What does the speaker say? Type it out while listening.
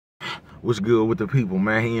What's good with the people,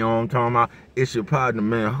 man? You know what I'm talking about? It's your partner,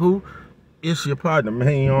 man. Who? It's your partner,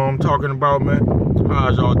 man. You know what I'm talking about, man?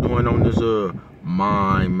 How's y'all doing on this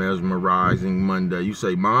mind mesmerizing Monday? You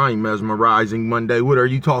say mind mesmerizing Monday. What are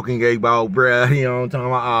you talking about, bruh? You know what I'm talking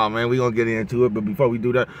about? Oh, man, we gonna get into it. But before we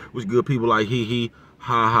do that, what's good people like he,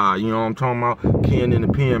 ha ha. You know what I'm talking about? Ken in the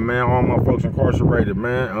pen, man. All my folks incarcerated,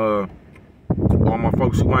 man. All my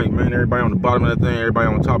folks who ain't, man, everybody on the bottom of that thing, everybody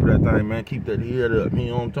on top of that thing, man, keep that head up. You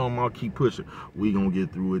know what I'm talking about? Keep pushing. We gonna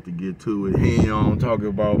get through it to get to it. You know what I'm talking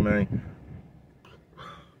about, man.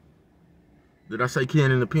 Did I say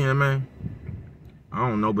Ken in the pen, man? I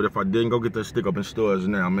don't know, but if I didn't, go get that stick up in stores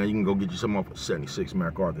now, man. You can go get you some off of 76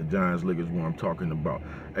 MacArthur Giants Liquors, what I'm talking about.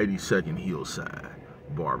 82nd Hillside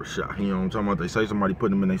Barbershop. You know what I'm talking about? They say somebody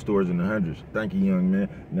put them in their stores in the hundreds. Thank you, young man.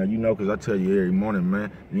 Now, you know, because I tell you every morning,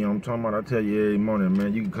 man. You know what I'm talking about? I tell you every morning,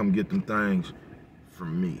 man. You can come get them things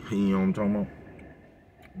from me. You know what I'm talking about?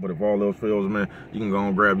 But if all else fails, man, you can go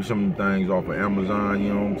and grab you some of them things off of Amazon.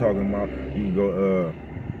 You know what I'm talking about? You can go,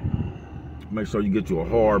 make sure you get you a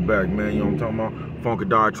hardback, man. You know what I'm talking about?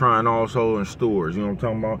 Funkadar trying also in stores. You know what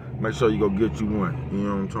I'm talking about? Make sure you go get you one. You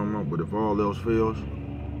know what I'm talking about? But if all else fails,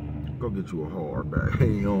 go get you a hardback.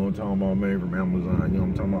 You know what I'm talking about, man, from Amazon. You know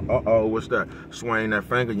what I'm talking about? Uh-oh, what's that? Swing that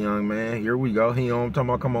finger, young man. Here we go. You know what I'm talking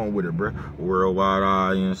about? Come on with it, bruh.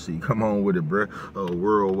 Worldwide INC. Come on with it, bruh.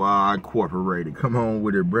 Worldwide Corporated. Come on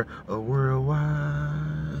with it, bruh.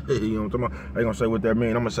 Worldwide. You know what I'm talking about? I ain't gonna say what that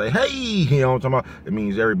means. I'm gonna say, hey. You know what I'm talking about? It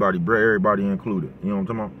means everybody, bruh. Everybody included. You know what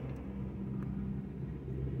I'm talking about?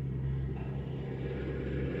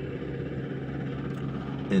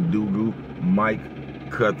 Ndugu, Mike,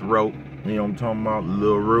 Cutthroat, you know what I'm talking about?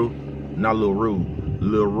 Lil Rue, not Lil Rue,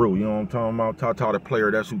 Lil Rue, you know what I'm talking about? Tata the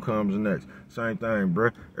player, that's who comes next. Same thing,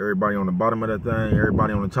 bruh. Everybody on the bottom of that thing,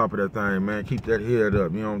 everybody on the top of that thing, man. Keep that head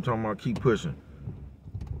up, you know what I'm talking about? Keep pushing.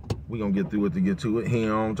 We gonna get through it to get to it, you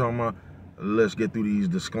know what I'm talking about? Let's get through these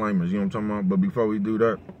disclaimers, you know what I'm talking about? But before we do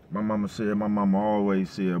that, my mama always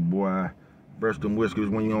said, boy, brush them whiskers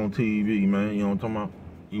when you on TV, man, you know what I'm talking about?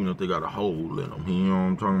 Even if they got a hole in them, you know what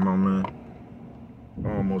I'm talking about, man?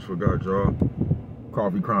 I almost forgot, y'all.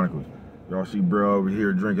 Coffee Chronicles. Y'all see bro over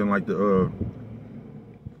here drinking like the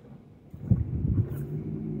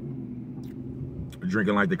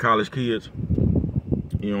college kids.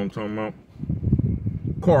 You know what I'm talking about?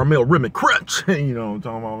 Caramel Ribbon Crunch. You know what I'm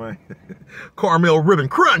talking about, man? Caramel Ribbon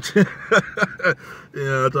Crunch. You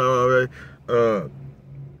know what I'm talking about, man?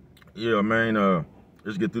 Yeah, man,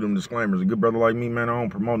 let's get through them disclaimers. A good brother like me, man, I don't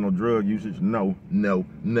promote no drug usage. No. You know what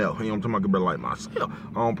I'm talking about? Good brother like myself.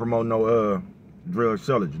 I don't promote no drug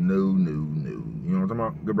sellage. No. You know what I'm talking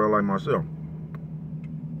about? Good brother like myself.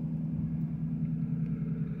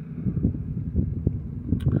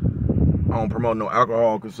 I don't promote no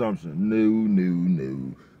alcohol consumption.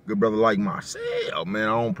 No. Good brother like myself, man.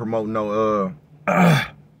 I don't promote no I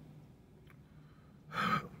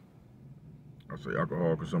say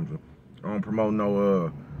alcohol consumption. I don't promote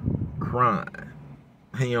no crime.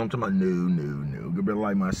 You know what I'm talking about? No. Good brother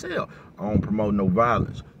like myself. I don't promote no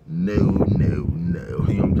violence. No. You know what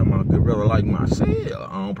I'm talking about? Good brother like myself.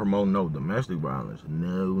 I don't promote no domestic violence.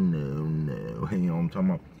 No. You know what I'm talking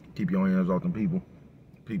about? Keep your hands off them people.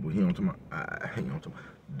 You know what I'm talking about? You know what I'm talking about?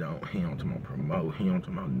 Don't. You know what I'm talking about? Promote. You know what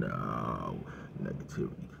I'm talking about? No.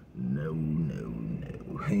 Negativity. No.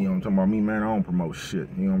 You know what I'm talking about? Me, man, I don't promote shit.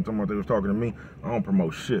 You know what I'm talking about? They was talking to me. I don't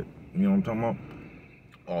promote shit. You know what I'm talking about?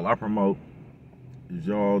 All I promote is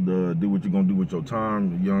y'all to do what you're going to do with your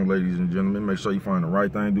time, young ladies and gentlemen. Make sure you find the right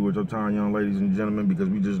thing to do with your time, young ladies and gentlemen, because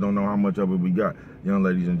we just don't know how much of it we got, young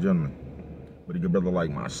ladies and gentlemen. But a good brother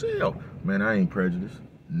like myself, man, I ain't prejudiced.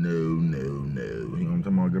 No. You know what I'm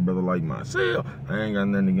talking about? Good brother like myself, I ain't got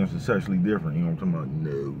nothing against the sexually different. You know what I'm talking about?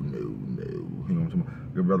 No. You know what I'm talking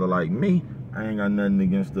about? Good brother like me, I ain't got nothing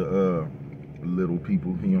against the little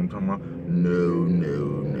people, you know what I'm talking about? No.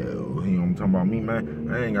 You know what I'm talking about? Me, man,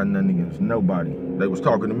 I ain't got nothing against nobody. They was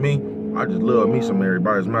talking to me. I just love me some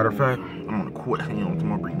everybody. As a matter of fact, I'm gonna quit. You know what I'm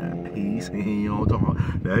talking about? Bring that peace. You know what I'm talking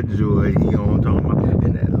about? That joy. You know what I'm talking about?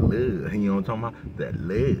 And that love. You know what I'm talking about? That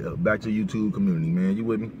love. Back to YouTube community, man. You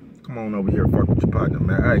with me? Come on over here, fuck with your partner,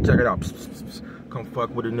 man. Hey, check it out. Come fuck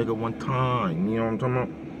with a nigga one time. You know what I'm talking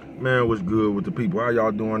about? Man, what's good with the people? How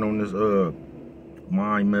y'all doing on this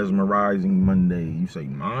mind mesmerizing Monday? You say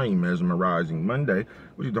mind mesmerizing Monday?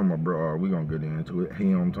 What you talking about, bro? We gonna get into it. You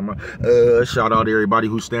know what I'm talking about? Shout out to everybody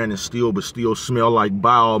who's standing still but still smell like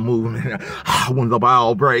bowel movement when the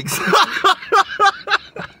bowel breaks.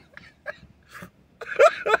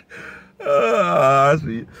 I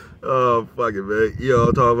see. Oh, fuck it, man. You know what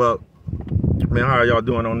I'm talking about? Man, how y'all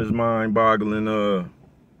doing on this mind-boggling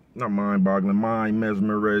not mind-boggling, mind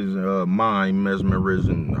mesmerizing,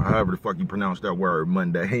 however the fuck you pronounce that word,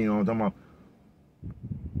 Monday. You know what I'm talking about?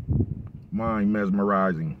 Mind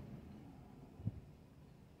mesmerizing.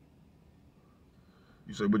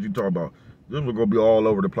 You say, what you talk about? This will go be all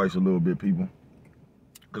over the place a little bit, people.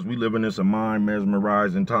 Because we live in this mind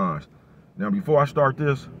mesmerizing times. Now, before I start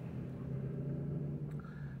this,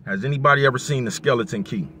 has anybody ever seen the skeleton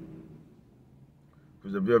key?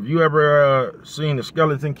 Because if you ever seen the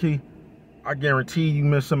skeleton key, I guarantee you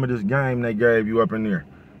missed some of this game they gave you up in there.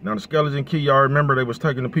 Now, the skeleton key, y'all remember they was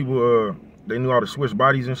taking the people, they knew how to switch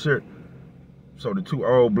bodies and shit. So the two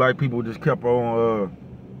old black people just kept on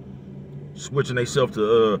switching themselves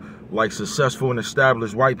to like successful and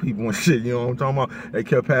established white people and shit. You know what I'm talking about? They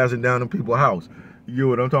kept passing down to people's house. You know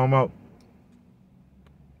what I'm talking about?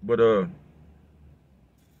 But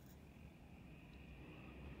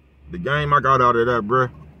the game I got out of that, bruh,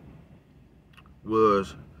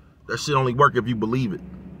 was that shit only work if you believe it.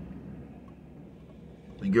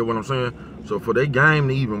 You get what I'm saying? So for that game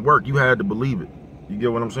to even work, you had to believe it. You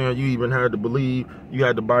get what I'm saying? You even had to believe, you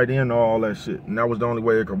had to bite into all that shit. And that was the only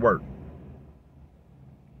way it could work.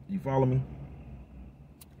 You follow me?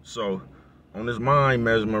 So, on this mind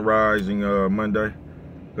mesmerizing Monday,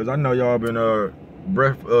 because I know y'all been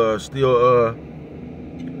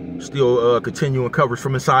still continuing coverage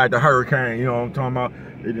from inside the hurricane. You know what I'm talking about?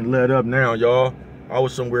 They didn't let up now, y'all. I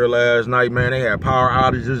was somewhere last night, man. They had power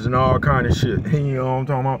outages and all kind of shit. You know what I'm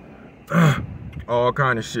talking about? All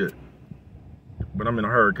kind of shit. But I'm in a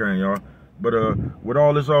hurricane, y'all. But with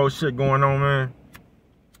all this old shit going on, man,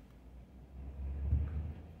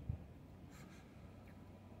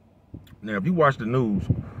 now if you watch the news,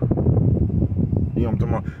 you know what I'm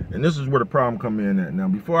talking about, and this is where the problem come in at. Now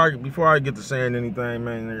before I get to saying anything,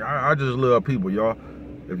 man, I just love people, y'all.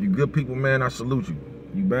 If you good people, man, I salute you.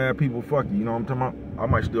 You bad people, fuck you. You know what I'm talking about? I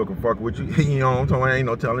might still can fuck with you. You know what I'm talking about? Ain't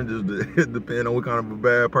no telling. Just depend on what kind of a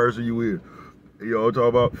bad person you is. You know what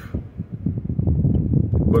I'm talking about?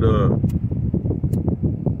 But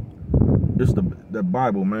it's the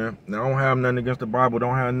Bible, man. Now I don't have nothing against the Bible.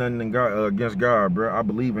 Don't have nothing against God, bro. I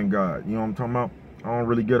believe in God. You know what I'm talking about? I don't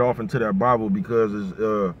really get off into that Bible because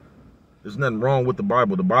there's nothing wrong with the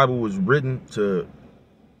Bible. The Bible was written to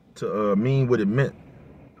mean what it meant.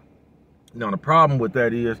 Now the problem with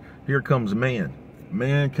that is, here comes man.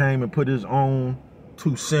 Man came and put his own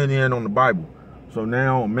 2 cents in on the Bible. So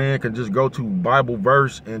now a man can just go to Bible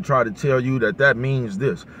verse and try to tell you that means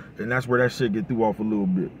this. And that's where that shit get threw off a little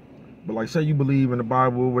bit. But like, say you believe in the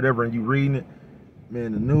Bible or whatever and you reading it,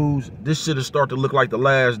 man, the news, this shit will start to look like the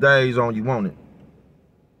last days on you, won't it?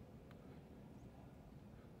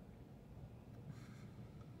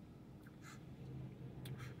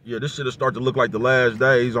 Yeah, this shit will start to look like the last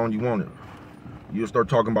days on you, won't it? You'll start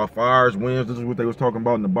talking about fires, winds. This is what they was talking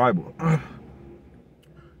about in the Bible.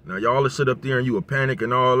 Now, y'all will sit up there and you will panic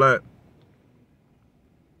and all that.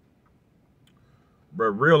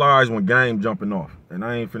 But realize when game jumping off. And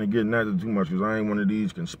I ain't finna get into that too much because I ain't one of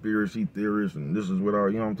these conspiracy theorists and this is what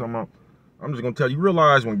you know what I'm talking about? I'm just gonna tell you,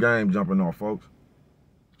 realize when game jumping off, folks.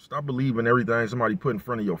 Stop believing everything somebody put in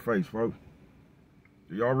front of your face, folks.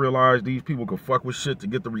 Do y'all realize these people can fuck with shit to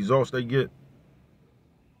get the results they get?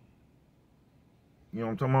 You know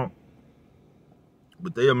what I'm talking about?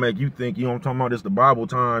 But they'll make you think, you know what I'm talking about, it's the Bible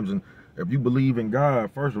times, and if you believe in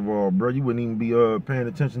God, first of all, bro, you wouldn't even be paying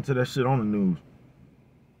attention to that shit on the news.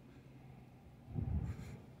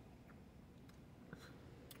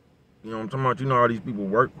 You know what I'm talking about? You know how these people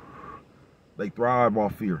work? They thrive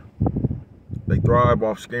off fear. They thrive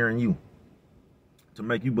off scaring you to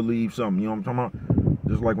make you believe something. You know what I'm talking about?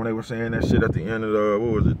 Just like when they were saying that shit at the end of the,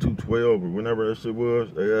 what was it, 212 or whenever that shit was.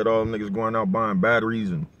 They had all them niggas going out buying batteries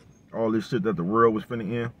and all this shit that the world was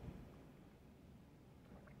finna end.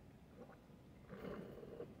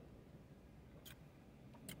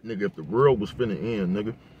 Nigga, if the world was finna end,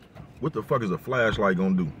 nigga, what the fuck is a flashlight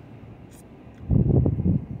gonna do?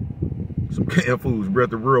 Some canned foods, bruh.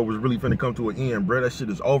 The world was really finna come to an end, bruh. That shit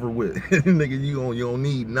is over with. Nigga, you don't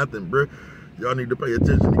need nothing, bruh. Y'all need to pay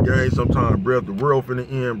attention to game sometime, bruh. If the world finna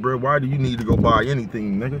end, bruh, why do you need to go buy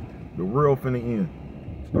anything, nigga? The world finna end.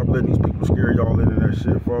 Stop letting these people scare y'all into that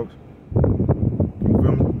shit, folks. You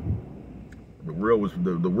feel me? The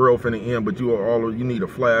world finna end, but you need a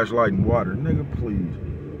flashlight and water, nigga. Please.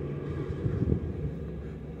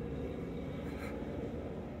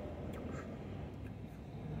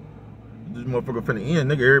 This motherfucker finna end,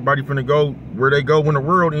 nigga. Everybody finna go where they go when the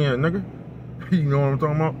world end, nigga. You know what I'm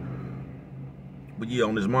talking about? But yeah,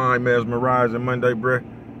 on this mind mesmerizing Monday, bruh,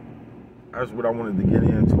 that's what I wanted to get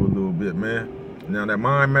into a little bit, man. Now that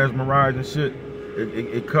mind mesmerizing shit,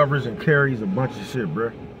 it covers and carries a bunch of shit,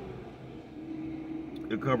 bruh.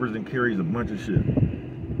 It covers and carries a bunch of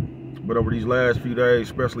shit. But over these last few days,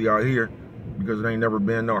 especially out here, because there ain't never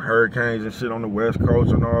been no hurricanes and shit on the West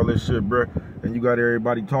Coast and all this shit, bruh. And you got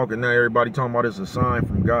everybody talking now. Everybody talking about it's a sign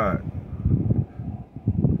from God.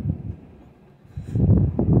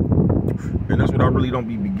 And that's what I really don't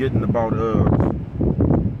be getting about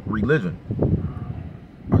religion.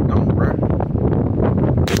 I don't, bruh.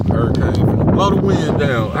 Hurricane, blow the wind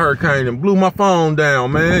down. Hurricane and blew my phone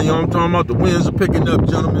down, man. You know what I'm talking about? The winds are picking up,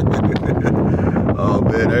 gentlemen. Oh,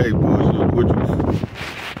 man, I ain't bullshitting with you.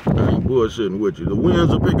 I ain't bullshitting with you. The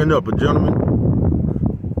winds are picking up, gentlemen.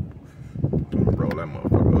 I'm gonna roll that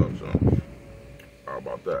motherfucker up, son. How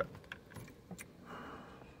about that?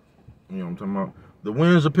 You know what I'm talking about? The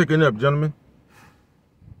winds are picking up, gentlemen.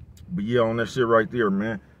 But yeah, on that shit right there,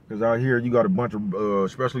 man. Because out here, you got a bunch of,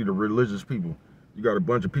 especially the religious people. You got a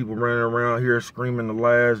bunch of people running around here screaming the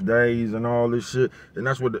last days and all this shit. And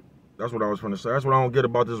that's what I was trying to say. That's what I don't get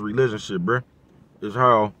about this religion shit, bruh. Is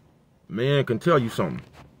how man can tell you something.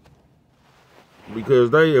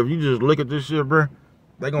 Because if you just look at this shit, bruh,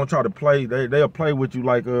 they gonna try to play, they'll play with you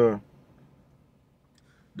like,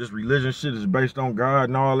 this religion shit is based on God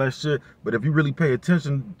and all that shit. But if you really pay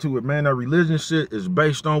attention to it, man, that religion shit is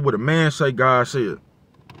based on what a man say God said.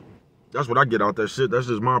 That's what I get out that shit. That's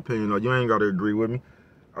just my opinion, though. You ain't got to agree with me.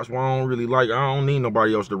 That's why I don't really I don't need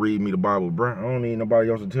nobody else to read me the Bible, bruh. I don't need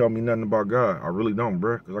nobody else to tell me nothing about God. I really don't,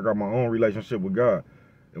 bruh, because I got my own relationship with God.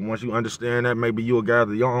 And once you understand that, maybe you'll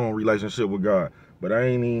gather your own relationship with God. But I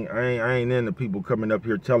ain't into people coming up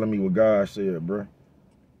here telling me what God said, bruh.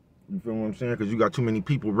 You feel what I'm saying? Because you got too many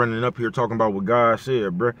people running up here talking about what God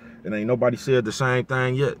said, bruh. And ain't nobody said the same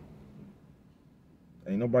thing yet.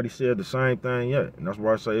 Ain't nobody said the same thing yet. And that's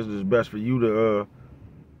why I say it's just best for you to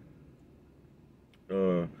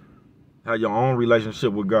have your own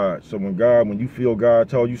relationship with God. So when you feel God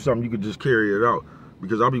told you something, you could just carry it out.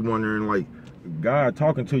 Because I'll be wondering, like, God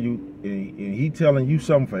talking to you and he telling you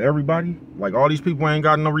something for everybody? Like, all these people ain't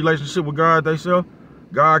got no relationship with God themselves?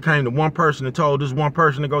 God came to one person and told this one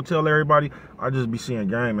person to go tell everybody? I just be seeing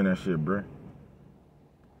game in that shit, bruh.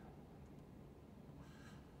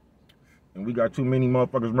 And we got too many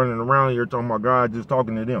motherfuckers running around here talking about God just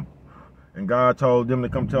talking to them. And God told them to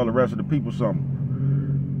come tell the rest of the people something.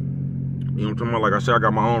 You know what I'm talking about? Like I said, I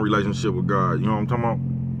got my own relationship with God. You know what I'm talking about?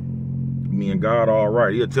 Me and God all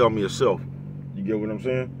right. He'll tell me himself. You get what I'm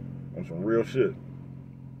saying? On some real shit.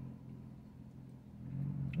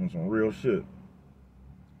 On some real shit.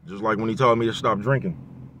 Just like when he told me to stop drinking.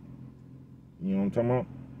 You know what I'm talking about?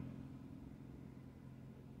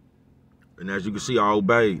 And as you can see, I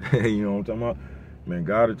obeyed. You know what I'm talking about? Man,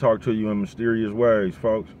 God will talk to you in mysterious ways,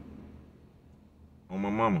 folks. On my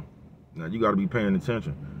mama. Now, you got to be paying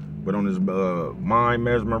attention. But on this mind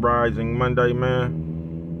mesmerizing Monday, man,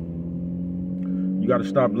 you got to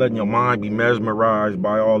stop letting your mind be mesmerized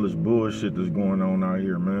by all this bullshit that's going on out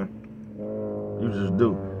here, man. You just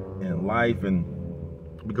do. In life, and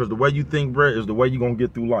because the way you think, bruh, is the way you're going to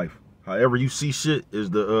get through life. However you see shit is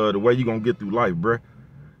the way you're going to get through life, bruh.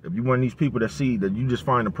 If you one of these people that see that you just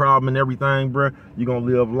find a problem in everything, bruh, you're going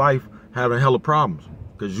to live life having hella problems.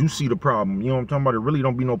 Because you see the problem. You know what I'm talking about? It really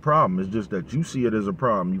don't be no problem. It's just that you see it as a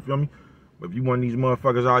problem. You feel me? But if you one of these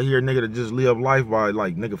motherfuckers out here, nigga, that just live life by,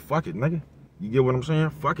 like, nigga, fuck it, nigga. You get what I'm saying?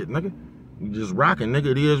 Fuck it, nigga. You just rocking, nigga.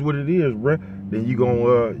 It is what it is, bruh. Then you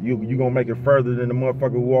gonna make it further than the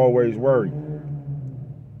motherfucker who always worry.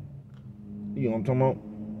 You know what I'm talking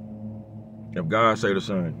about? If God say the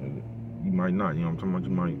same, you might not. You know what I'm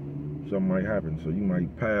talking about? Something might happen. So you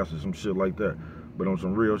might pass or some shit like that. But on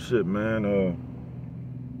some real shit, man,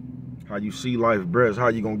 how you see life, bruh, is how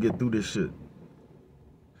you gonna get through this shit.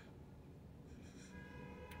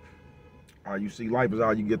 How you see life is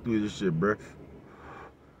how you get through this shit, bruh.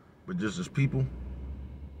 But just as people,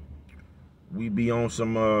 we be on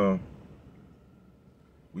some,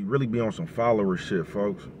 we really be on some follower shit,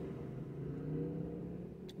 folks.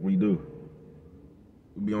 We do.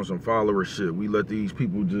 We be on some follower shit. We let these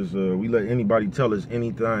people just, we let anybody tell us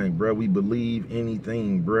anything, bruh. We believe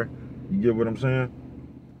anything, bruh. You get what I'm saying?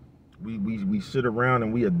 We sit around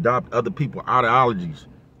and we adopt other people's ideologies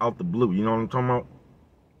out the blue. You know what I'm talking about?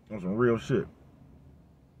 On some real shit.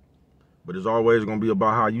 But it's always going to be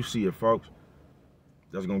about how you see it, folks.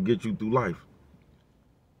 That's going to get you through life.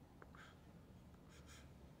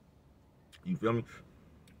 You feel me?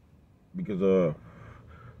 Because I'm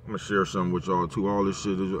going to share something with y'all too. All this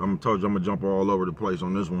shit, I'm told you I'm going to jump all over the place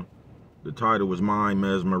on this one. The title was Mind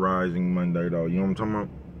Mesmerizing Monday, though. You know what I'm talking about?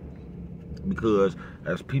 Because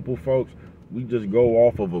as people, folks, we just go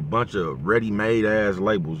off of a bunch of ready-made ass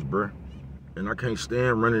labels, bruh. And I can't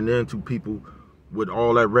stand running into people with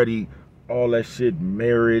all all that shit,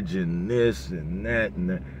 marriage and this and that and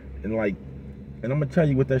that. And like, and I'm gonna tell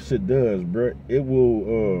you what that shit does, bro. It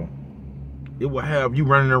will have you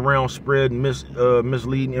running around spreading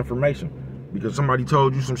misleading information because somebody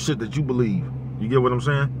told you some shit that you believe. You get what I'm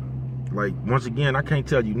saying? Like, once again, I can't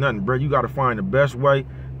tell you nothing, bro. You gotta find the best way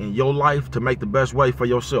in your life to make the best way for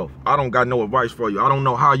yourself. I don't got no advice for you. I don't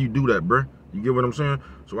know how you do that, bro. You get what I'm saying?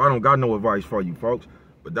 So I don't got no advice for you, folks.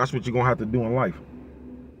 But that's what you're gonna have to do in life.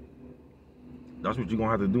 That's what you're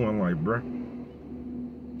gonna have to do in life, bro.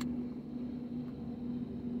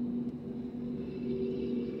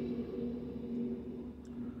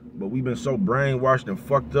 But we've been so brainwashed and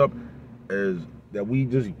fucked up as that we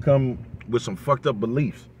just come with some fucked up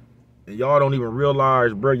beliefs. And y'all don't even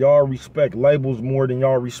realize, bro, y'all respect labels more than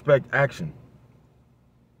y'all respect action.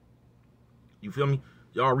 You feel me?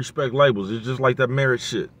 Y'all respect labels. It's just like that marriage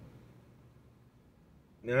shit.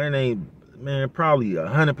 Now, it ain't, man, probably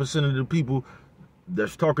 100% of the people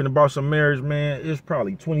that's talking about some marriage, man, it's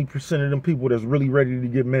probably 20% of them people that's really ready to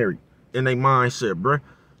get married in their mindset, bro.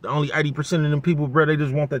 The only 80% of them people, bro, they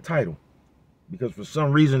just want that title. Because for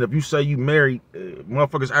some reason, if you say you married,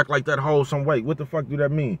 motherfuckers act like that whole some way. What the fuck do that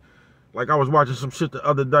mean? Like, I was watching some shit the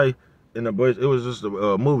other day, and it was just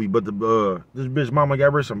a movie, but this bitch mama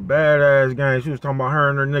gave her some badass game. She was talking about her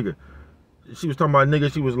and her nigga. She was talking about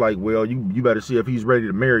nigga. She was like, well, you better see if he's ready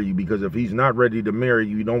to marry you, because if he's not ready to marry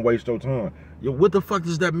you, don't waste your time. Yo, what the fuck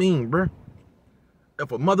does that mean, bruh?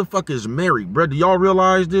 If a motherfucker is married, bruh, do y'all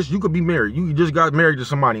realize this? You could be married. You just got married to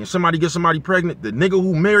somebody, and somebody gets somebody pregnant. The nigga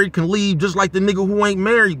who married can leave just like the nigga who ain't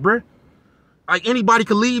married, bruh. Like, anybody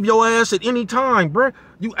can leave your ass at any time, bruh.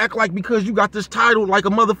 You act like because you got this title, like a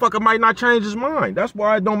motherfucker might not change his mind. That's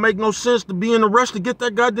why it don't make no sense to be in a rush to get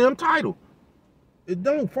that goddamn title. It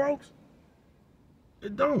don't, folks.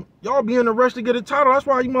 It don't. Y'all be in a rush to get a title. That's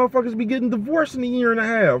why you motherfuckers be getting divorced in a year and a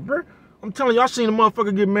half, bruh. I'm telling you, I seen a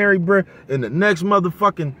motherfucker get married, bruh, and the next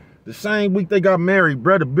motherfucking, the same week they got married,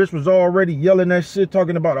 bruh, the bitch was already yelling that shit,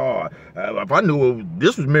 talking about, oh, if I knew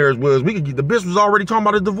this was marriage was, we could get, the bitch was already talking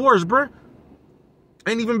about a divorce, bruh.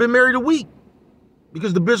 Ain't even been married a week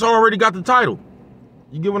because the bitch already got the title.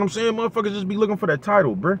 You get what I'm saying? Motherfuckers just be looking for that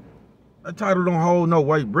title, bruh. That title don't hold no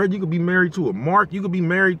weight, bruh. You could be married to a mark. You could be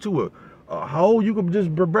married to a hoe. You could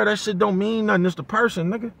just, bruh, that shit don't mean nothing. It's the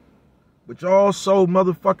person, nigga. But y'all so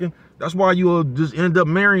motherfucking, that's why you'll just end up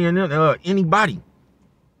marrying anybody.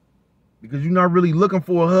 Because you're not really looking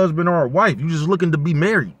for a husband or a wife. You're just looking to be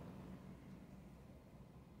married.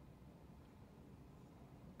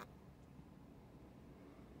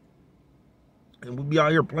 And we be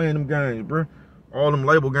out here playing them games, bro. All them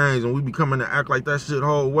label games, and we be coming to act like that shit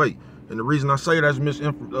whole way. And the reason I say that's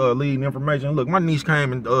misleading information. Look, my niece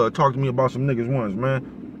came and talked to me about some niggas once,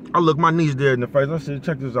 man. I looked my niece dead in the face. I said,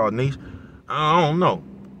 check this out, niece. I don't know.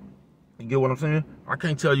 You get what I'm saying? I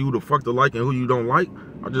can't tell you who the fuck to like and who you don't like.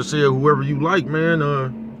 I just said whoever you like,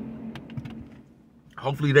 man.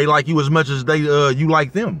 Hopefully they like you as much as you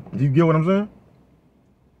like them. You get what I'm saying?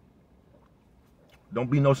 Don't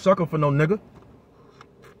be no sucker for no nigga.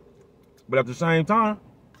 But at the same time,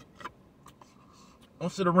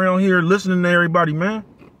 don't sit around here listening to everybody, man.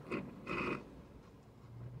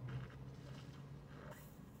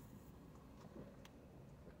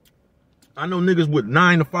 I know niggas with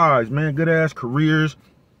 9 to 5s, man. Good ass careers,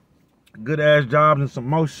 good ass jobs, and some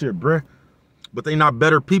more shit, bruh. But they not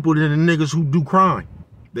better people than the niggas who do crime.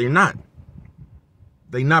 They not.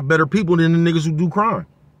 They not better people than the niggas who do crime.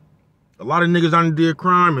 A lot of niggas I done did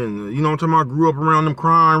crime, and you know what I'm talking about, grew up around them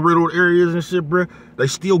crime-riddled areas and shit, bruh. They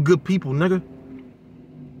still good people, nigga.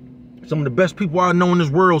 Some of the best people I know in this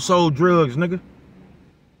world sold drugs, nigga.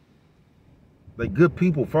 They good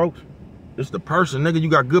people, folks. It's the person, nigga. You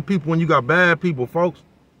got good people and you got bad people, folks.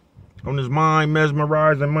 On this Mind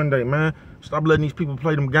Mesmerizing Monday, man. Stop letting these people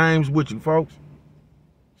play them games with you, folks.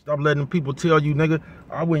 Stop letting them people tell you, nigga,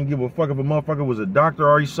 I wouldn't give a fuck if a motherfucker was a doctor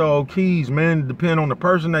or he sold keys, man. It depend on the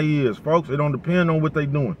person they is, folks. It don't depend on what they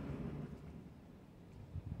doing.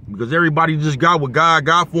 Because everybody just got what God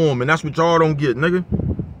got for them, and that's what y'all don't get, nigga.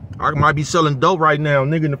 I might be selling dope right now,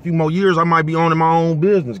 nigga. In a few more years, I might be owning my own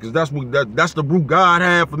business, because that's the route God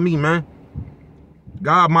had for me, man.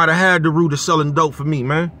 God might have had the route of selling dope for me,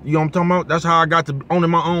 man. You know what I'm talking about? That's how I got to owning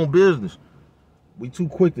my own business. We too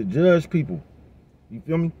quick to judge people. You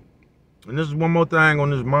feel me? And this is one more thing on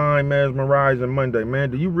this Mind Mesmerizing Monday, man.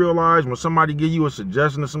 Do you realize when somebody give you a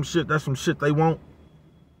suggestion of some shit, that's some shit they want?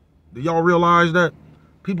 Do y'all realize that?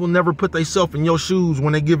 People never put themselves in your shoes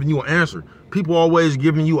when they giving you an answer. People always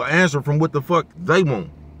giving you an answer from what the fuck they want.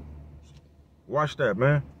 Watch that,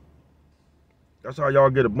 man. That's how y'all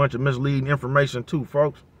get a bunch of misleading information too,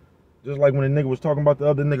 folks. Just like when a nigga was talking about the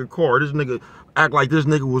other nigga car. This nigga act like this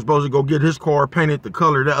nigga was supposed to go get his car painted the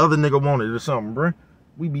color that other nigga wanted or something, bruh.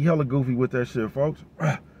 We be hella goofy with that shit, folks.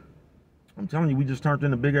 I'm telling you, we just turned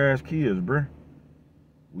into big ass kids, bruh.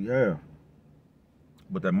 We have.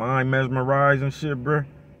 But that mind mesmerizing shit, bruh.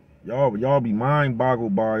 Y'all be mind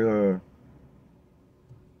boggled by man,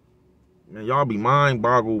 y'all be mind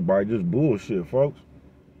boggled by just bullshit, folks.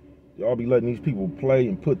 Y'all be letting these people play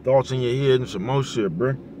and put thoughts in your head and some more shit,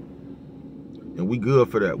 bruh. And we good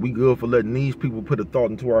for that. We good for letting these people put a thought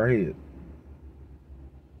into our head.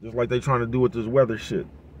 Just like they trying to do with this weather shit.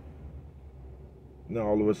 Now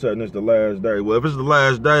all of a sudden it's the last day. Well, if it's the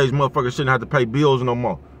last days, motherfuckers shouldn't have to pay bills no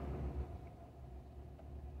more.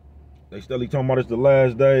 They steadily talking about it's the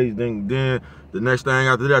last days, then the next thing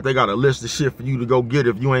after that, they got a list of shit for you to go get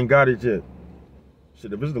if you ain't got it yet.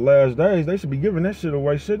 Shit, if it's the last days, they should be giving that shit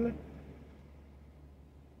away, shouldn't they?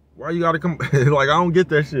 Why you gotta come, like, I don't get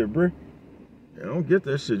that shit, bruh. I don't get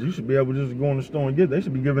that shit. You should be able to just go in the store and get it. They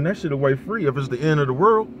should be giving that shit away free if it's the end of the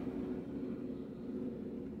world.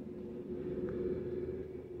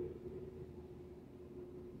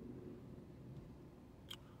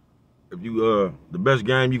 If you, the best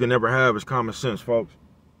game you can ever have is common sense, folks.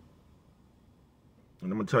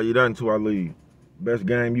 And I'm gonna tell you that until I leave. Best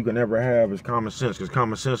game you can ever have is common sense, because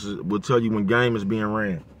common sense will tell you when game is being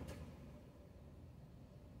ran.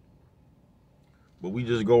 But we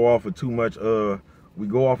just go off of too much, we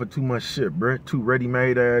go off of too much shit, bruh. Too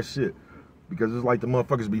ready-made ass shit. Because it's like the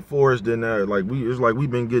motherfuckers before us didn't have, it's like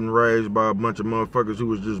we've been getting raised by a bunch of motherfuckers who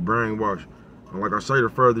was just brainwashed. And like I say, the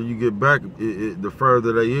further you get back, the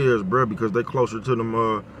further they is, bruh, because they closer to them,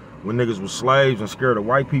 when niggas was slaves and scared of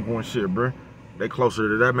white people and shit, bruh. They closer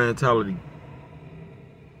to that mentality.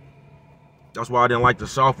 That's why I didn't like the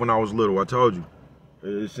South when I was little, I told you.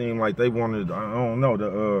 It seemed like they wanted, I don't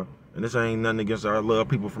know, and this ain't nothing against, I love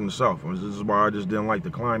people from the South. This is why I just didn't like the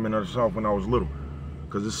climate of the South when I was little.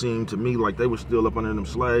 Because it seemed to me like they was still up under them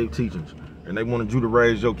slave teachings. And they wanted you to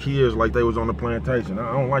raise your kids like they was on the plantation.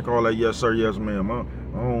 I don't like all that yes sir, yes ma'am. I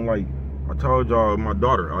don't like, I told y'all, my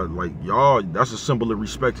daughter, y'all, that's a symbol of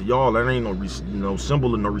respect to y'all. That ain't no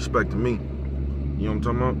symbol of no respect to me. You know what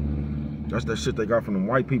I'm talking about? That's that shit they got from them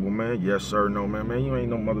white people, man. Yes sir, no man. Man, you ain't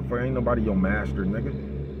no motherfucker. Ain't nobody your master, nigga.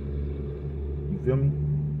 You feel me?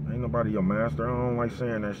 Ain't nobody your master. I don't like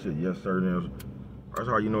saying that shit. Yes sir. That's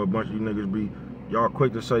how you know a bunch of you niggas be, y'all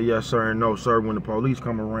quick to say yes sir and no sir when the police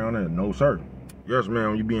come around, and no sir. Yes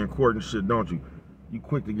ma'am, you be in court and shit, don't you? You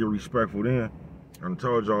quick to get respectful then. I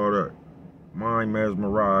told y'all that. Mind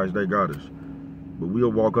mesmerized, they got us. But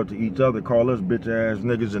we'll walk up to each other, call us bitch ass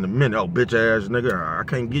niggas in a minute. Oh, bitch ass nigga, I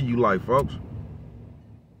can't give you life, folks.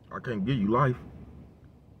 I can't give you life.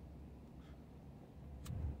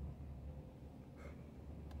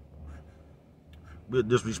 We'll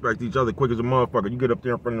disrespect each other quick as a motherfucker. You get up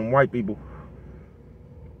there in front of them white people,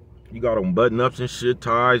 you got on button-ups and shit,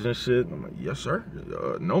 ties and shit. I'm like, yes, sir.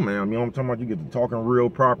 No, ma'am. You know what I'm talking about? You get to talking real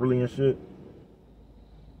properly and shit.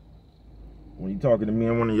 When you talking to me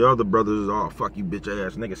and one of your other brothers, oh, fuck you, bitch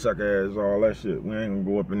ass, nigga, suck ass, all that shit. We ain't gonna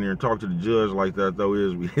go up in there and talk to the judge like that, though,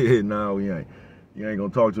 is we? Nah, we ain't. You ain't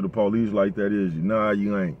gonna talk to the police like that, is you? Nah,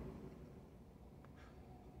 you ain't.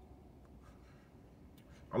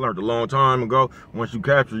 I learned a long time ago, once you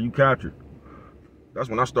capture, you capture. That's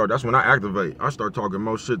when I start, that's when I activate. I start talking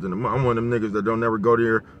more shit than them. I'm one of them niggas that don't never go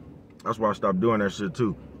there. That's why I stopped doing that shit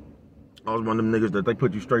too. I was one of them niggas that they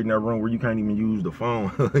put you straight in that room where you can't even use the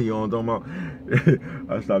phone. You know what I'm talking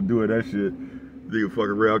about? I stopped doing that shit. Nigga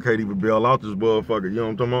fucking real, I can't even bail out this motherfucker. You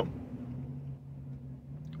know what I'm talking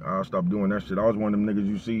about? I stopped doing that shit. I was one of them niggas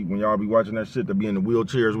you see when y'all be watching that shit that be in the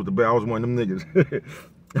wheelchairs with the bell. I was one of them niggas.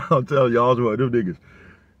 I'll tell y'all, I was one of them niggas.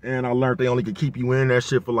 And I learned they only could keep you in that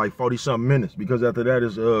shit for like 40-something minutes, because after that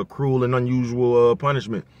is cruel and unusual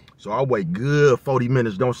punishment. So I wait good 40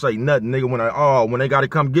 minutes, don't say nothing, nigga. When they gotta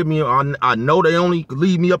come get me, I know they only could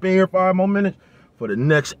leave me up in here 5 more minutes. For the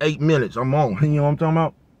next 8 minutes, I'm on. You know what I'm talking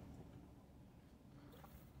about?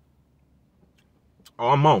 Oh,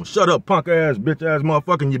 I'm on. Shut up, punk ass, bitch ass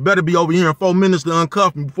motherfucker. You better be over here in 4 minutes to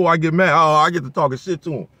uncuff me before I get mad. Oh, I get to talking shit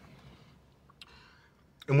to him.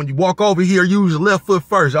 And when you walk over here, use your left foot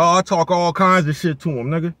first. Oh, I talk all kinds of shit to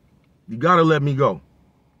him, nigga. You gotta let me go.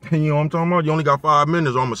 You know what I'm talking about? You only got 5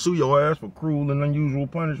 minutes, or I'm gonna sue your ass for cruel and unusual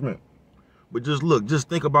punishment. But just look, just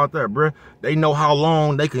think about that, bruh. They know how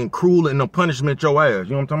long they can cruel and punishment your ass.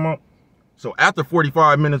 You know what I'm talking about? So after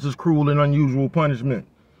 45 minutes is cruel and unusual punishment.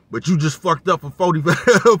 But you just fucked up for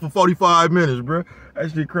 45 minutes, bruh.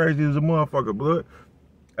 That shit crazy as a motherfucker, blood.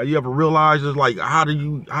 Have you ever realized, it's like, how do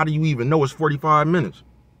you even know it's 45 minutes?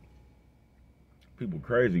 People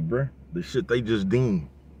crazy, bruh. The shit they just deem.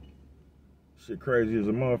 Shit crazy as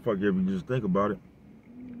a motherfucker if you just think about it.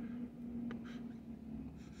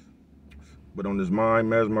 But on this mind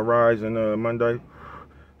mesmerizing Monday,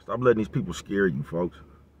 stop letting these people scare you, folks.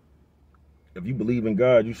 If you believe in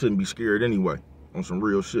God, you shouldn't be scared anyway. On some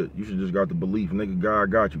real shit. You should just got the belief, nigga,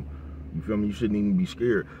 God got you. You feel me? You shouldn't even be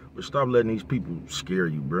scared. But stop letting these people scare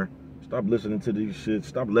you, bruh. Stop listening to these shit.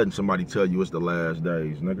 Stop letting somebody tell you it's the last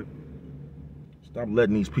days, nigga. Stop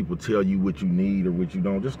letting these people tell you what you need or what you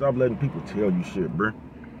don't. Just stop letting people tell you shit, bruh.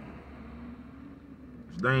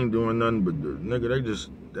 They ain't doing nothing but, nigga,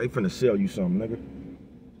 they finna sell you something, nigga.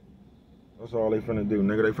 That's all they finna do,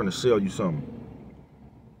 nigga. They finna sell you something.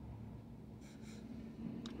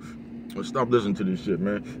 But stop listening to this shit,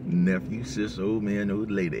 man. Nephew, sis, old man,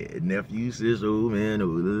 old lady. Nephew, sis, old man,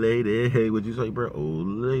 old lady. Hey, what'd you say, bro? Old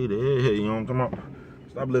lady. Hey, you know what I'm talking about?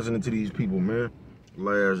 Stop listening to these people, man.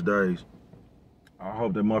 Last days. I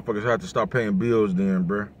hope that motherfuckers have to stop paying bills then,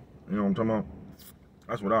 bro. You know what I'm talking about?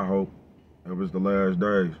 That's what I hope. If it's the last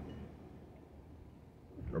days.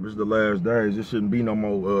 If it's the last days, there shouldn't be no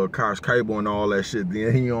more Cox Cable and all that shit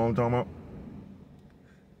then. You know what I'm talking about?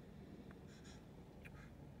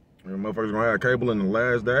 And motherfuckers gonna have cable in the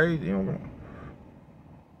last days? You know,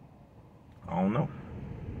 I don't know.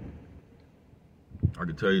 I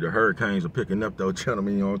can tell you the hurricanes are picking up though,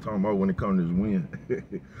 gentlemen. You know what I'm talking about when it comes to this wind.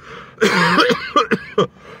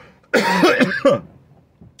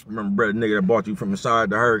 Remember, brother, nigga that bought you from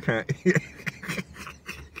inside the hurricane?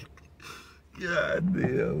 God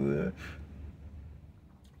damn, man.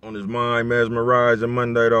 On this mind mesmerizing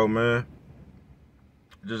Monday though, man.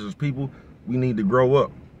 Just as people, we need to grow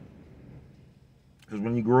up. Because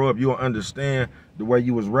when you grow up, you'll understand the way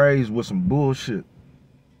you was raised with some bullshit.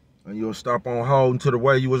 And you'll stop on holding to the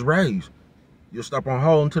way you was raised. You'll stop on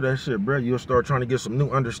holding to that shit, bro. You'll start trying to get some new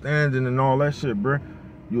understanding and all that shit, bro.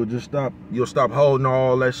 You'll stop holding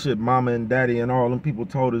all that shit mama and daddy and all them people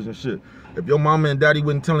told us and shit. If your mama and daddy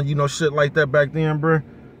wasn't telling you no shit like that back then, bro,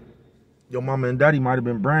 your mama and daddy might have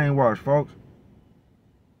been brainwashed, folks.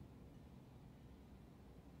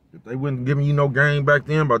 If they wasn't giving you no game back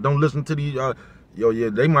then, but don't listen to these, yeah,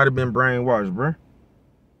 they might have been brainwashed, bruh.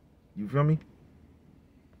 You feel me?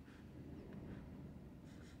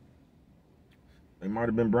 They might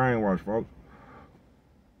have been brainwashed, folks.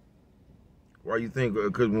 Why you think,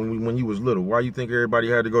 because when you was little, why you think everybody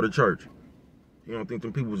had to go to church? You don't think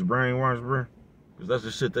them people was brainwashed, bruh? Because that's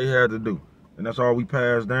the shit they had to do. And that's all we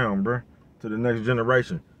passed down, bruh, to the next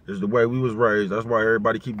generation. Is the way we was raised. That's why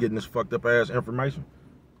everybody keep getting this fucked up ass information.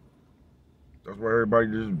 That's why everybody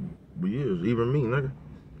just is, even me, nigga.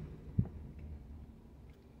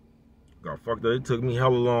 Got fucked up. It took me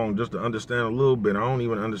hella long just to understand a little bit. I don't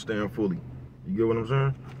even understand fully. You get what I'm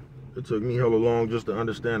saying? It took me hella long just to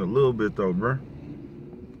understand a little bit though, bruh.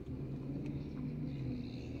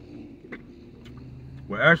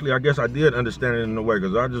 Well, actually, I guess I did understand it in a way,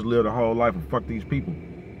 because I just lived a whole life of fuck these people.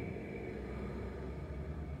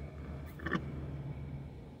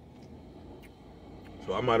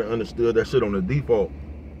 So I might have understood that shit on the default.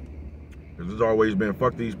 Because it's always been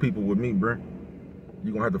fuck these people with me, bruh.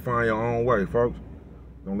 You're going to have to find your own way, folks.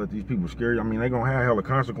 Don't let these people scare you. I mean, they're going to have hella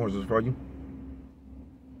consequences for you.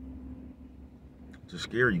 To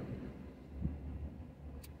scare you.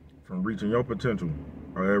 From reaching your potential,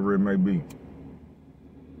 however it may be.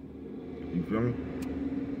 You feel me?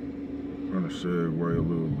 Trying to segue a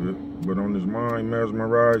little bit. But on this mind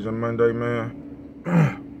mesmerizing Monday, man,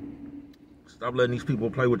 stop letting these people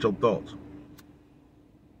play with your thoughts.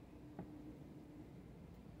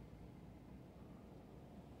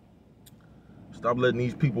 Stop letting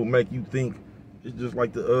these people make you think it's just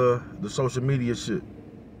like the social media shit.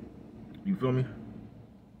 You feel me?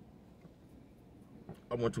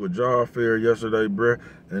 I went to a job fair yesterday, bruh,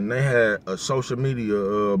 and they had a social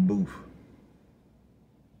media booth.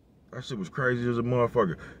 That shit was crazy as a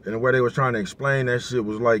motherfucker. And the way they was trying to explain that shit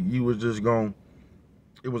was like you was just going,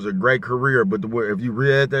 it was a great career, but if you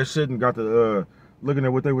read that shit and got to looking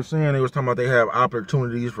at what they were saying, they was talking about they have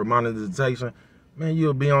opportunities for monetization. Man,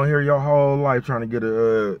 you'll be on here your whole life trying to get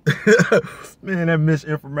a, man, that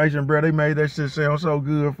misinformation, bro. They made that shit sound so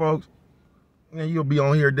good, folks. Man, you'll be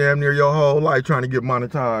on here damn near your whole life trying to get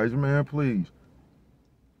monetized, man, please.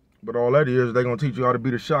 But all that is, they're going to teach you how to be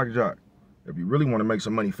the shock jock. If you really want to make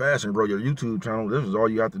some money fast and grow your YouTube channel, this is all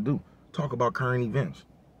you have to do. Talk about current events.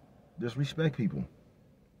 Disrespect people.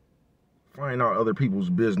 Find out other people's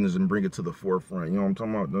business and bring it to the forefront. You know what I'm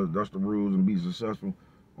talking about? That's the rules and be successful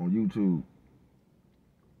on YouTube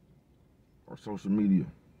or social media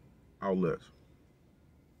outlets.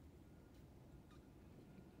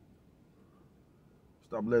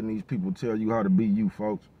 Stop letting these people tell you how to be you,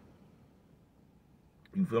 folks.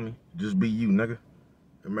 You feel me? Just be you, nigga.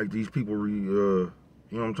 And make these people, you know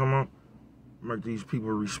what I'm talking about? Make these people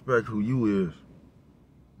respect who you is.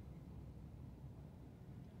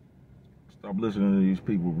 Stop listening to these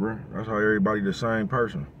people, bro. That's how everybody the same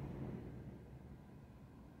person.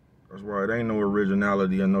 That's why it ain't no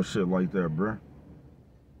originality and no shit like that, bro.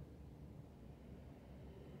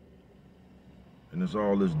 And it's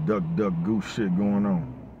all this duck, duck, goose shit going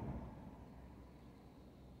on.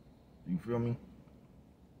 You feel me?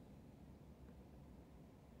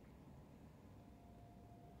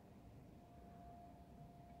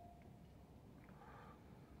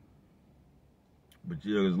 But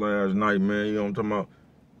yeah, this last night, man, you know what I'm talking about?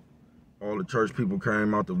 All the church people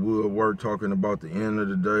came out the woodwork talking about the end of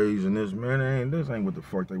the days and this, man, this ain't what the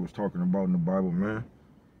fuck they was talking about in the Bible, man.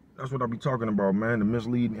 That's what I be talking about, man, the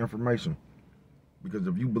misleading information. Because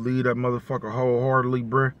if you believe that motherfucker wholeheartedly,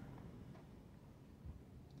 bruh,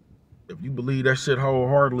 if you believe that shit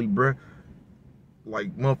wholeheartedly, bruh,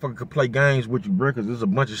 like, motherfucker could play games with you, bruh, because there's a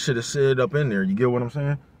bunch of shit that's said up in there. You get what I'm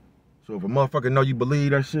saying? So if a motherfucker know you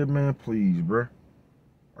believe that shit, man, please, bruh.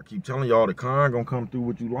 I keep telling y'all, the con gonna come through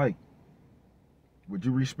what you like. What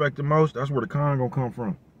you respect the most, that's where the con gonna come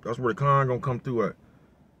from. That's where the con gonna come through at.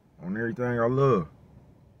 On everything I love.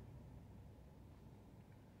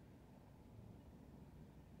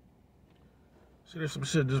 See, there's some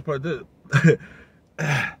shit just like this.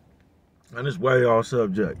 And it's way off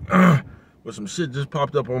subject. But some shit just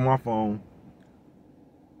popped up on my phone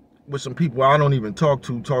with some people I don't even talk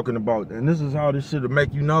to talking about, and this is how this shit'll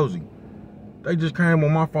make you nosy. They just came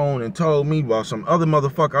on my phone and told me about some other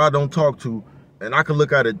motherfucker I don't talk to, and I could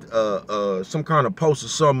look at it, some kind of post or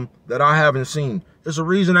something that I haven't seen. It's a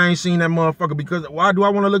reason I ain't seen that motherfucker, because why do I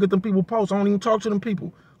want to look at them people posts? I don't even talk to them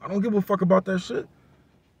people. I don't give a fuck about that shit.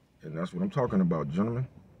 And that's what I'm talking about, gentlemen.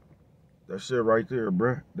 That shit right there,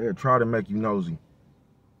 bruh. They'll try to make you nosy.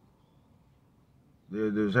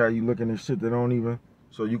 They'll just have you looking at shit that don't even,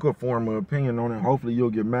 so you could form an opinion on it. Hopefully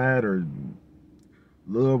you'll get mad or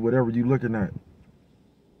love whatever you looking at.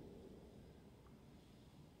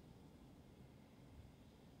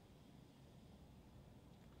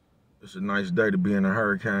 It's a nice day to be in a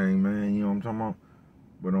hurricane, man. You know what I'm talking about?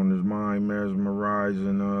 But on this mind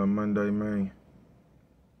mesmerizing Monday, man.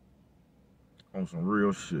 On some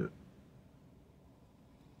real shit.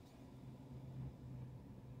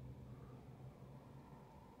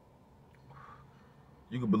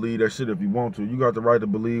 You can believe that shit if you want to. You got the right to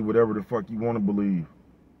believe whatever the fuck you want to believe.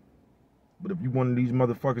 But if you one of these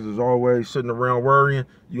motherfuckers is always sitting around worrying,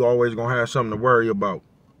 you always gonna have something to worry about.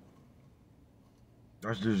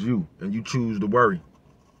 That's just you, and you choose to worry.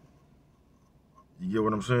 You get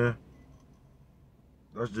what I'm saying?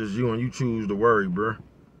 That's just you, and you choose to worry, bruh.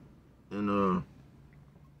 And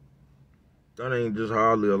that ain't just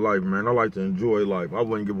how I live life, man. I like to enjoy life. I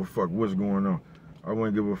wouldn't give a fuck what's going on. I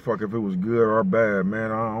wouldn't give a fuck if it was good or bad,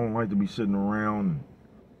 man. I don't like to be sitting around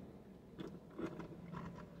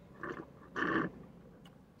and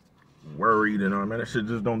worried and all, man. That shit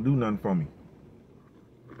just don't do nothing for me.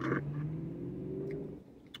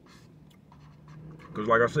 Cause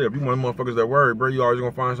like I said, if you one of them motherfuckers that worry, bro, you always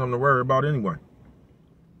gonna find something to worry about anyway.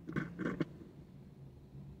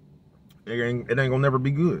 It ain't gonna never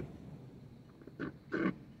be good.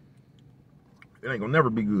 It ain't gonna never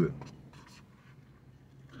be good.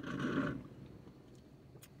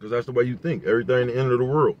 Cause that's the way you think. Everything the end of the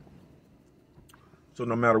world. So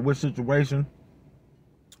no matter what situation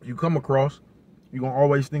you come across, you're gonna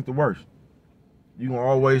always think the worst. You're gonna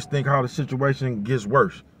always think how the situation gets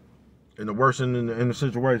worse. And the worse in the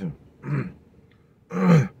situation.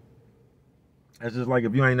 That's just like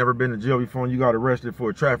if you ain't never been to jail before and you got arrested for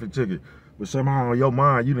a traffic ticket. But somehow in your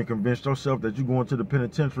mind, you done convinced yourself that you're going to the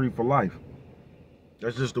penitentiary for life.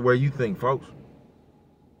 That's just the way you think, folks.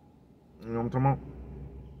 You know what I'm talking about?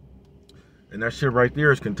 And that shit right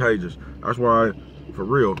there is contagious. That's why, for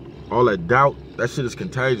real, all that doubt, that shit is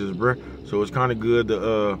contagious, bruh. So it's kind of good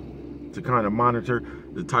to kind of monitor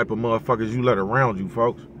the type of motherfuckers you let around you,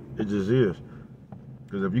 folks. It just is.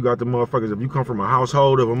 Because if you got the motherfuckers, if you come from a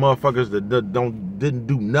household of motherfuckers that didn't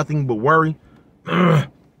do nothing but worry,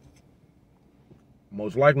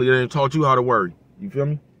 most likely they didn't taught you how to worry. You feel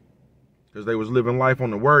me? Because they was living life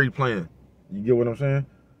on the worry plan. You get what I'm saying?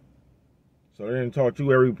 So they didn't taught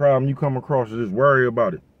you every problem you come across is just worry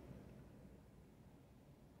about it.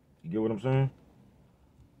 You get what I'm saying?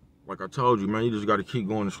 Like I told you, man, you just got to keep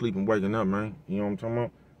going to sleep and waking up, man. You know what I'm talking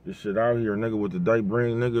about? This shit out here, nigga, what the day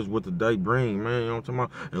bring, niggas what the day bring, man. You know what I'm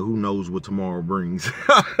talking about? And who knows what tomorrow brings.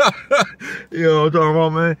 You know what I'm talking about,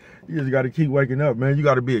 man? You just got to keep waking up, man. You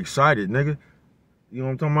got to be excited, nigga. You know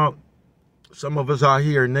what I'm talking about? Some of us out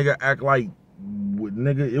here, nigga, act like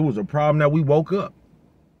Nigga, it was a problem that we woke up.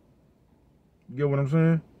 You get what I'm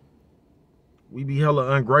saying? We be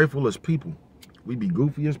hella ungrateful as people. We be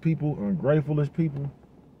goofy as people, ungrateful as people.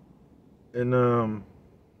 And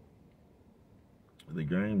the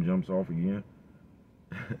game jumps off again.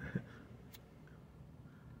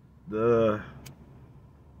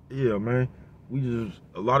 Yeah, man. We just,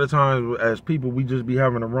 a lot of times as people, we just be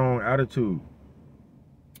having the wrong attitude.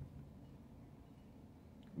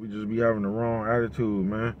 We just be having the wrong attitude,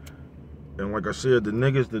 man. And like I said, the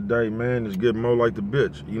niggas today, man, is getting more like the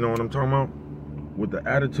bitch. You know what I'm talking about? With the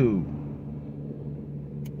attitude.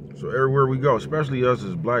 So everywhere we go, especially us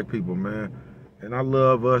as black people, man. And I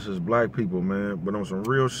love us as black people, man. But on some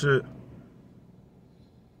real shit.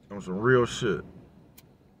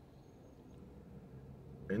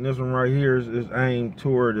 And this one right here is aimed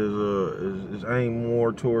toward is aimed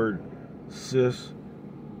more toward cis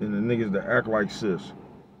than the niggas that act like cis.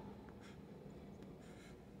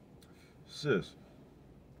 Cis.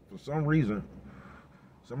 For some reason,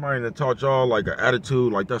 somebody that taught y'all like an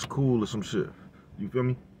attitude, like that's cool or some shit. You feel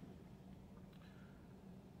me?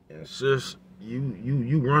 And sis,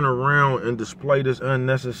 you run around and display this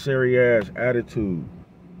unnecessary ass attitude.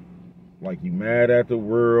 Like you mad at the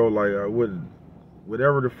world, like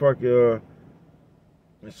whatever the fuck,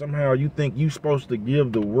 and somehow you think you supposed to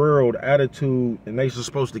give the world attitude and they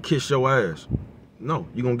supposed to kiss your ass. No,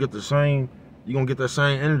 you gonna get that same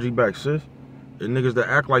energy back, sis. And niggas that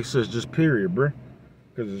act like sis, just period, bruh.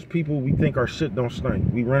 Cause as people, we think our shit don't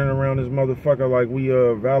stink. We running around this motherfucker like we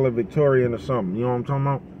valedictorian or something. You know what I'm talking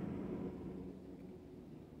about?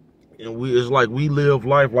 And it's like we live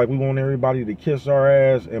life like we want everybody to kiss our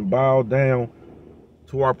ass and bow down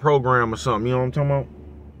to our program or something. You know what I'm talking about?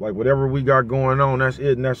 Like whatever we got going on, that's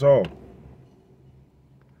it and that's all.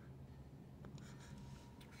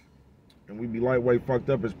 And we be lightweight fucked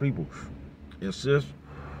up as people. And sis,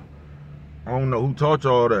 I don't know who taught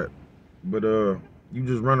y'all that, but you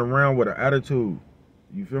just run around with an attitude.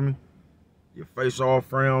 You feel me? Your face all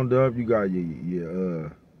frowned up. You got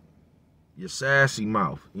your sassy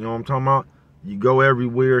mouth. You know what I'm talking about? You go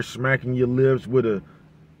everywhere smacking your lips with a,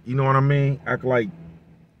 you know what I mean? Act like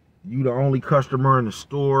you the only customer in the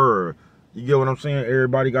store, or you get what I'm saying?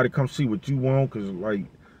 Everybody got to come see what you want, because like,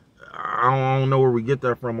 I don't know where we get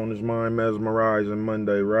that from on this Mind Mesmerizing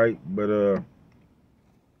Monday, right? But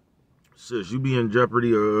sis, you be in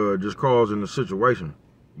jeopardy of just causing the situation.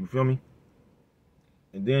 You feel me?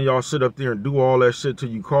 And then y'all sit up there and do all that shit till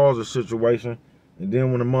you cause a situation. And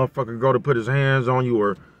then when a motherfucker go to put his hands on you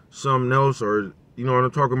or something else, or you know what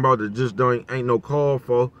I'm talking about, that just ain't no call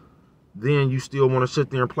for, then you still want to sit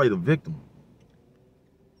there and play the victim.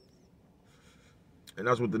 And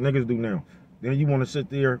that's what the niggas do now. Then you want to sit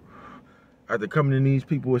there after coming in these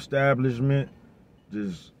people's establishment,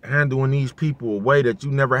 just handling these people a way that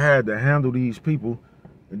you never had to handle these people.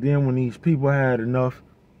 And then when these people had enough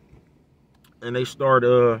and they start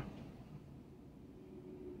you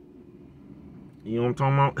know what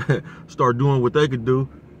I'm talking about? Start doing what they could do.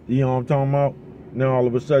 You know what I'm talking about? Now all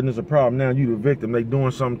of a sudden it's a problem. Now you the victim. They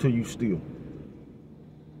doing something to you still.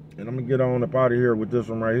 And I'm going to get on up out of here with this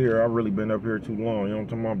one right here. I've really been up here too long. You know what I'm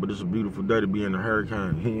talking about? But it's a beautiful day to be in a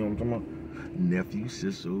hurricane. You know what I'm talking about? Nephew,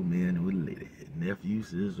 sis, old man with a lady. Nephew,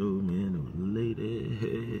 sis, old man with a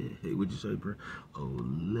lady. Hey, what'd you say, bro? Old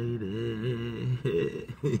lady.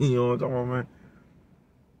 You know what I'm talking about, man?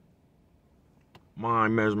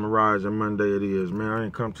 Mind Mesmerizing Monday it is, man. I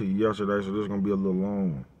didn't come to you yesterday, so this is going to be a little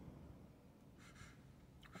long one.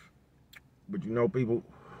 But you know, people,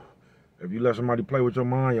 if you let somebody play with your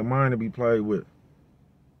mind will be played with.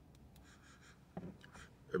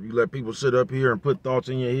 If you let people sit up here and put thoughts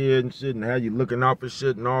in your head and shit and have you looking out for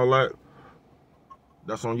shit and all that,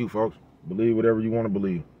 that's on you, folks. Believe whatever you want to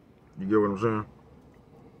believe. You get what I'm saying?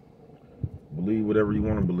 Believe whatever you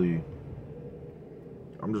want to believe.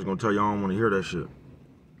 I'm just going to tell you I don't want to hear that shit.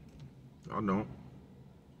 I don't.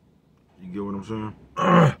 You get what I'm saying?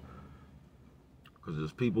 Because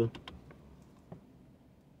there's people,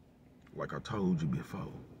 like I told you before.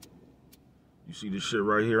 You see this shit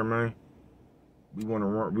right here, man? We want to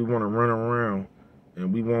run around,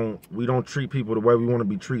 and we don't treat people the way we want to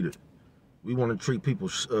be treated. We want to treat people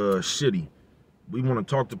shitty. We want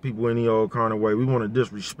to talk to people any old kind of way. We want to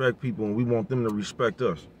disrespect people, and we want them to respect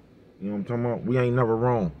us. You know what I'm talking about? We ain't never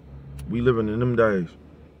wrong. We living in them days.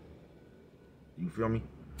 You feel me?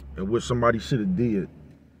 And what somebody should have did.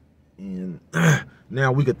 And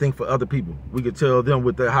now we could think for other people. We could tell them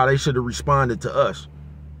how they should have responded to us.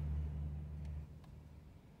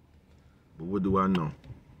 But what do I know?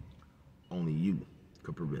 Only you.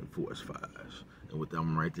 could prevent forest fires. And with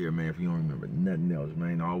them right there, man, if you don't remember nothing else,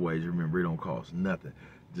 man, always remember it don't cost nothing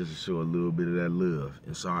just to show a little bit of that love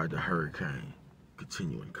inside the hurricane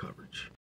continuing coverage.